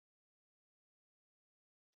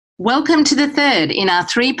Welcome to the third in our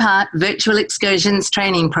three-part Virtual Excursions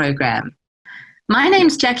training program. My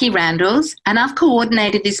name's Jackie Randalls and I've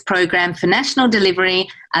coordinated this program for national delivery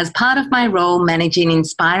as part of my role managing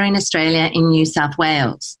Inspiring Australia in New South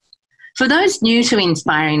Wales. For those new to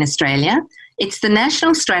Inspiring Australia, it's the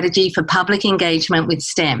national strategy for public engagement with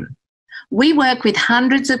STEM. We work with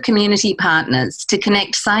hundreds of community partners to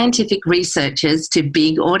connect scientific researchers to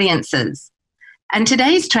big audiences. And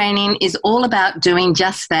today's training is all about doing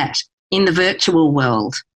just that in the virtual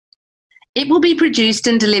world. It will be produced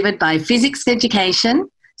and delivered by Fizzics Education,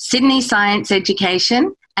 Sydney Science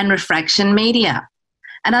Education and Refraction Media.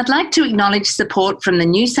 And I'd like to acknowledge support from the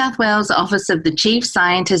New South Wales Office of the Chief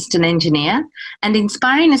Scientist and Engineer and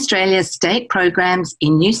Inspiring Australia's state programs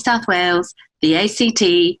in New South Wales, the ACT,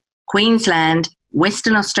 Queensland,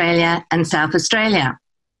 Western Australia and South Australia.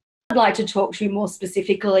 I'd like to talk to you more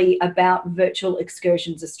specifically about Virtual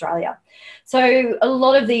Excursions Australia. So a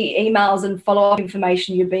lot of the emails and follow-up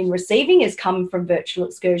information you've been receiving has come from Virtual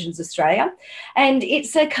Excursions Australia, and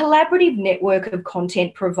it's a collaborative network of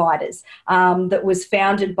content providers that was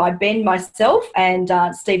founded by Ben, myself and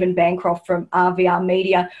Stephen Bancroft from RVR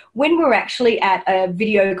Media when we were actually at a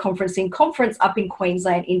video conferencing conference up in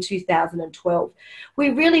Queensland in 2012. We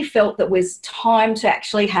really felt that it was time to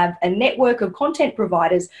actually have a network of content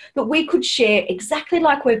providers that we could share exactly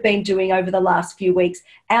like we've been doing over the last few weeks,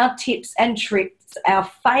 our tips and tricks, our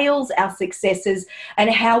fails, our successes, and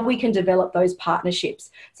how we can develop those partnerships.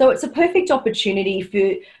 So it's a perfect opportunity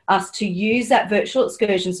for us to use that Virtual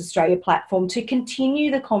Excursions Australia platform to continue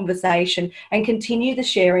the conversation and continue the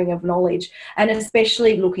sharing of knowledge, and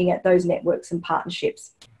especially looking at those networks and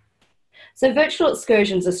partnerships. So Virtual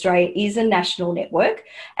Excursions Australia is a national network,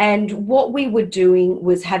 and what we were doing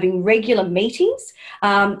was having regular meetings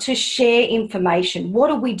to share information. What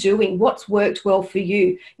are we doing? What's worked well for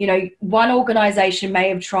you? You know, one organisation may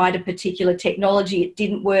have tried a particular technology, it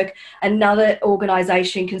didn't work. Another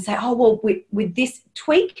organisation can say, oh, well, with this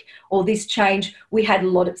tweak or this change, we had a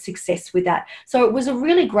lot of success with that. So it was a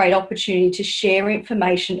really great opportunity to share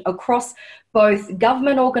information across both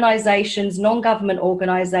government organisations, non-government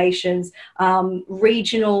organisations,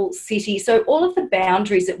 regional, city. So all of the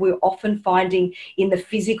boundaries that we're often finding in the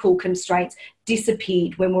physical constraints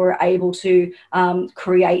disappeared when we were able to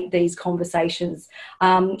create these conversations.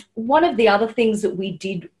 One of the other things that we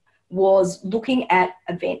did was looking at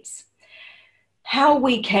events, how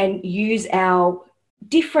we can use our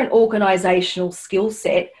different organisational skill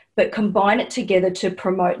set but combine it together to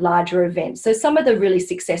promote larger events. So some of the really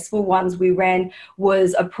successful ones we ran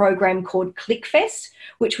was a program called ClickFest,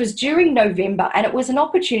 which was during November, and it was an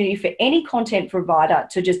opportunity for any content provider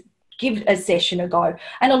to just give a session a go.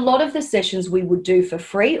 And a lot of the sessions we would do for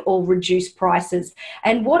free or reduced prices.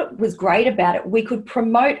 And what was great about it, we could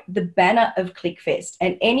promote the banner of ClickFest,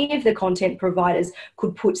 and any of the content providers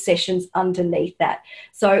could put sessions underneath that.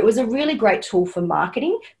 So it was a really great tool for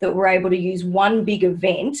marketing that we're able to use one big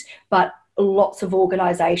event, but lots of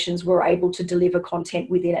organisations were able to deliver content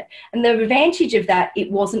within it. And the advantage of that, it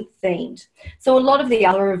wasn't themed. So a lot of the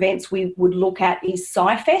other events we would look at is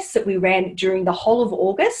SciFest that we ran during the whole of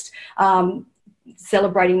August,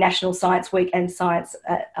 celebrating National Science Week and science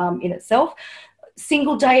in itself.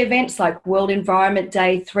 Single day events like World Environment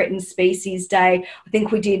Day, Threatened Species Day. I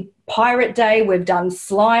think we did Pirate Day. We've done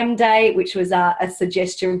Slime Day, which was a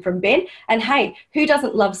suggestion from Ben. And hey, who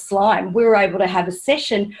doesn't love slime? We were able to have a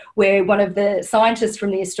session where one of the scientists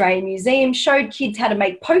from the Australian Museum showed kids how to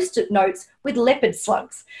make post-it notes with leopard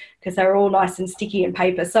slugs, because they were all nice and sticky in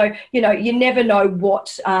paper. So, you know, you never know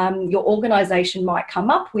what your organisation might come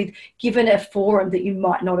up with given a forum that you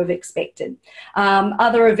might not have expected.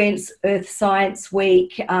 Other events, Earth Science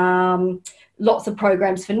Week, lots of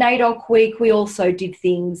programs for NAIDOC Week. We also did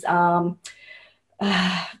things I'm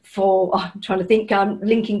trying to think,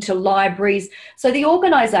 linking to libraries. So the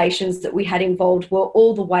organisations that we had involved were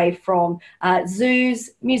all the way from zoos,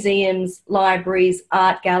 museums, libraries,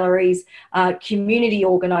 art galleries, community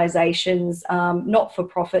organisations,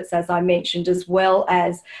 not-for-profits, as I mentioned, as well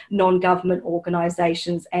as non-government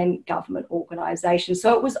organisations and government organisations.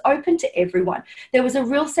 So it was open to everyone. There was a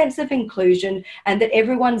real sense of inclusion and that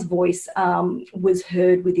everyone's voice was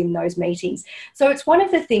heard within those meetings. So it's one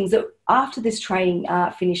of the things that after this training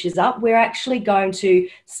finishes up, we're actually going to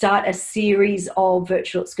start a series of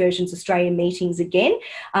Virtual Excursions Australia meetings again.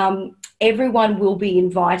 everyone will be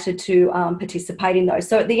invited to participate in those.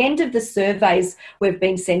 So at the end of the surveys we've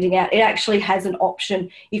been sending out, it actually has an option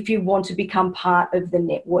if you want to become part of the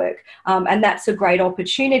network. And that's a great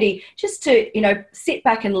opportunity just to, sit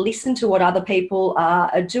back and listen to what other people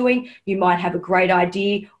are doing. You might have a great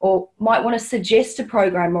idea or might want to suggest a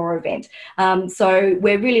program or event. So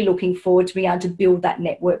we're really looking forward to being able to build that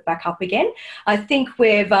network back up again. I think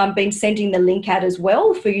we've been sending the link out as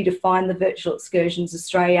well for you to find the Virtual Excursions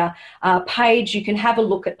Australia page. You can have a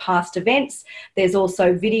look at past events. There's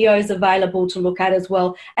also videos available to look at as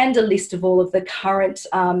well, and a list of all of the current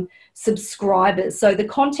subscribers. So the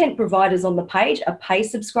content providers on the page are pay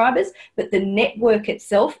subscribers, but the network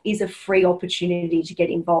itself is a free opportunity to get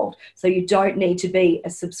involved. So you don't need to be a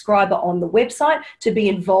subscriber on the website to be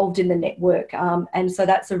involved in the network. And so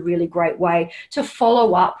that's a really great way to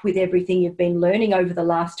follow up with everything you've been learning over the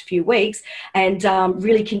last few weeks and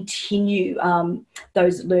really continue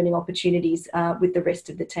those learning opportunities with the rest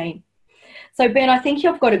of the team. So Ben, I think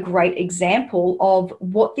you've got a great example of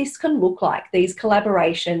what this can look like, these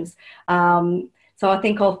collaborations. So I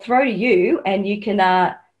think I'll throw to you and you can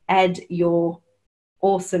add your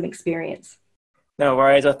awesome experience. No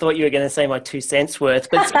worries. I thought you were going to say my 2 cents worth,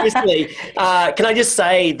 but seriously, can I just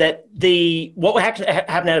say that what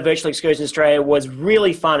happened at Virtual Excursions Australia was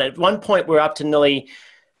really fun. At one point, we were up to nearly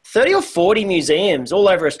 30 or 40 museums all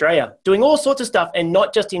over Australia doing all sorts of stuff, and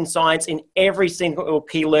not just in science, in every single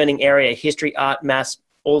key learning area: history, art, maths,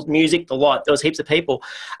 all music, the lot. There was heaps of people.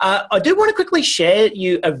 I do want to quickly share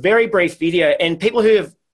you a very brief video, and people who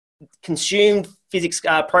have consumed physics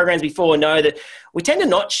programs before know that we tend to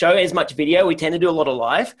not show as much video. We tend to do a lot of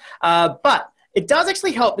live, but it does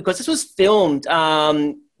actually help because this was filmed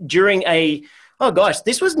during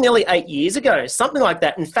this was nearly 8 years ago, something like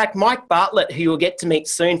that. In fact, Mike Bartlett, who you'll get to meet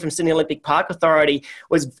soon from Sydney Olympic Park Authority,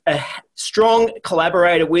 was a strong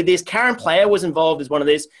collaborator with this. Karen Player was involved as one of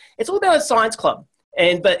this. It's all about a science club.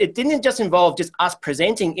 But it didn't just involve just us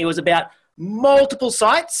presenting. It was about multiple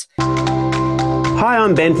sites. Hi,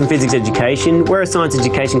 I'm Ben from Fizzics Education. We're a science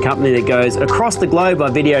education company that goes across the globe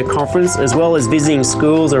by video conference, as well as visiting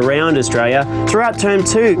schools around Australia. Throughout Term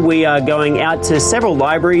 2, we are going out to several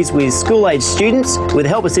libraries with school-aged students with the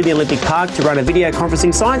help of Sydney Olympic Park to run a video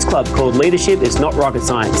conferencing science club called Leadership It's Not Rocket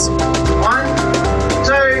Science. 1,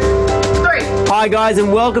 2, 3. Hi guys,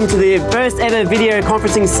 and welcome to the first ever video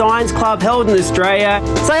conferencing science club held in Australia.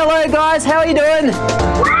 Say hello guys, how are you doing?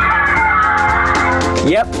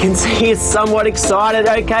 Yep, can see you're somewhat excited.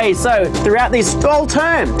 Okay, so throughout this whole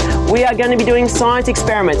term, we are going to be doing science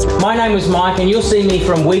experiments. My name is Mike, and you'll see me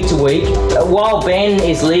from week to week. While Ben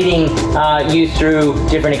is leading you through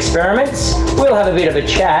different experiments, we'll have a bit of a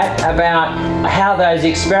chat about how those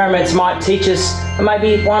experiments might teach us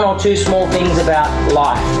maybe 1 or 2 small things about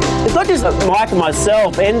life. It's not just Mike and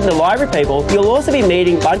myself and the library people. You'll also be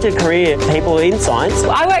meeting a bunch of career people in science.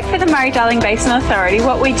 I work for the Murray-Darling Basin Authority.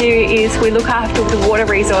 What we do is we look after the water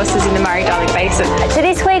resources in the Murray-Darling Basin. So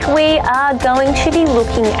this week we are going to be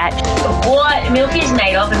looking at what milk is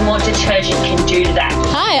made of and what detergent can do to that.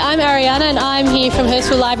 Hi, I'm Ariana and I'm here from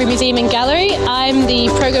Hurstville Library, Museum and Gallery. I'm the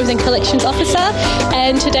Programs and Collections Officer,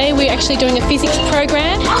 and today we're actually doing a physics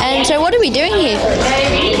program. And so what are we doing here?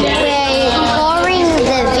 We're pouring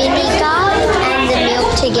the vinegar and the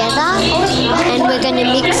milk together, and we're going to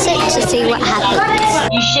mix it to see what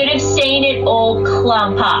happens. You should have seen it all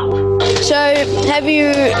clump up. So, have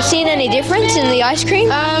you seen any difference in the ice cream?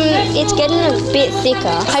 It's getting a bit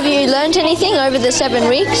thicker. Have you learnt anything over the 7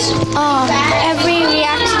 weeks? Every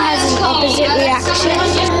reaction has an opposite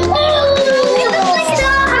reaction. What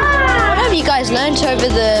have you guys learnt over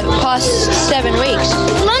the past 7 weeks?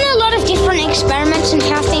 Learn a lot of different experiments and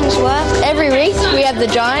how things work. Every week we have the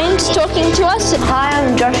giants talking to us. Hi,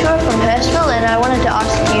 I'm Joshua from Hurstville, and I wanted to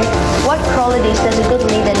ask you, what qualities does a good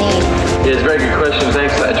leader need? Yeah, it's a very good question.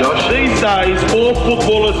 Thanks for that, Josh. These days, all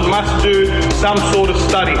footballers must do some sort of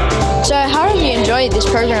study. So how have you enjoyed this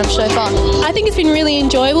program so far? I think it's been really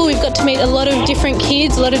enjoyable. We've got to meet a lot of different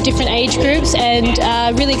kids, a lot of different age groups, and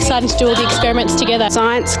really excited to do all the experiments together.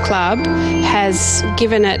 Science Club has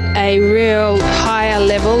given it a real higher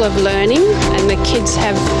level of learning, and the kids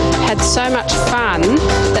have had so much fun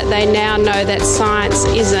that they now know that science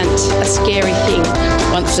isn't a scary thing.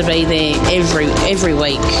 Wants to be there every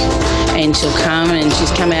week, and she'll come and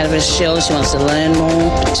she's come out of her shell. She wants to learn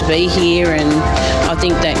more, to be here, and I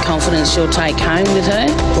think that confidence she'll take home with her.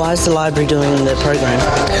 Why is the library doing the program?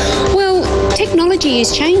 Well, technically technology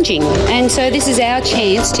is changing, and so this is our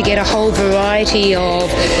chance to get a whole variety of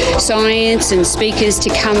science and speakers to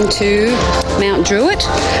come to Mount Druitt,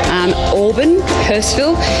 Auburn,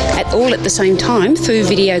 Hurstville, all at the same time through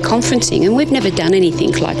video conferencing, and we've never done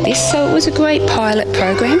anything like this, so it was a great pilot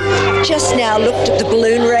program. Just now looked at the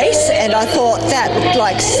balloon race and I thought that looked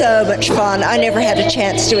like so much fun. I never had a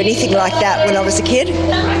chance to do anything like that when I was a kid.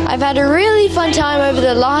 I've had a really fun time over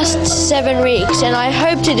the last 7 weeks and I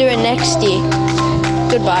hope to do it next year.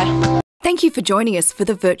 Goodbye. Thank you for joining us for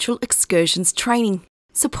the Virtual Excursions training,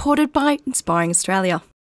 supported by Inspiring Australia.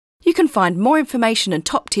 You can find more information and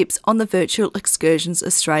top tips on the Virtual Excursions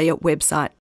Australia website.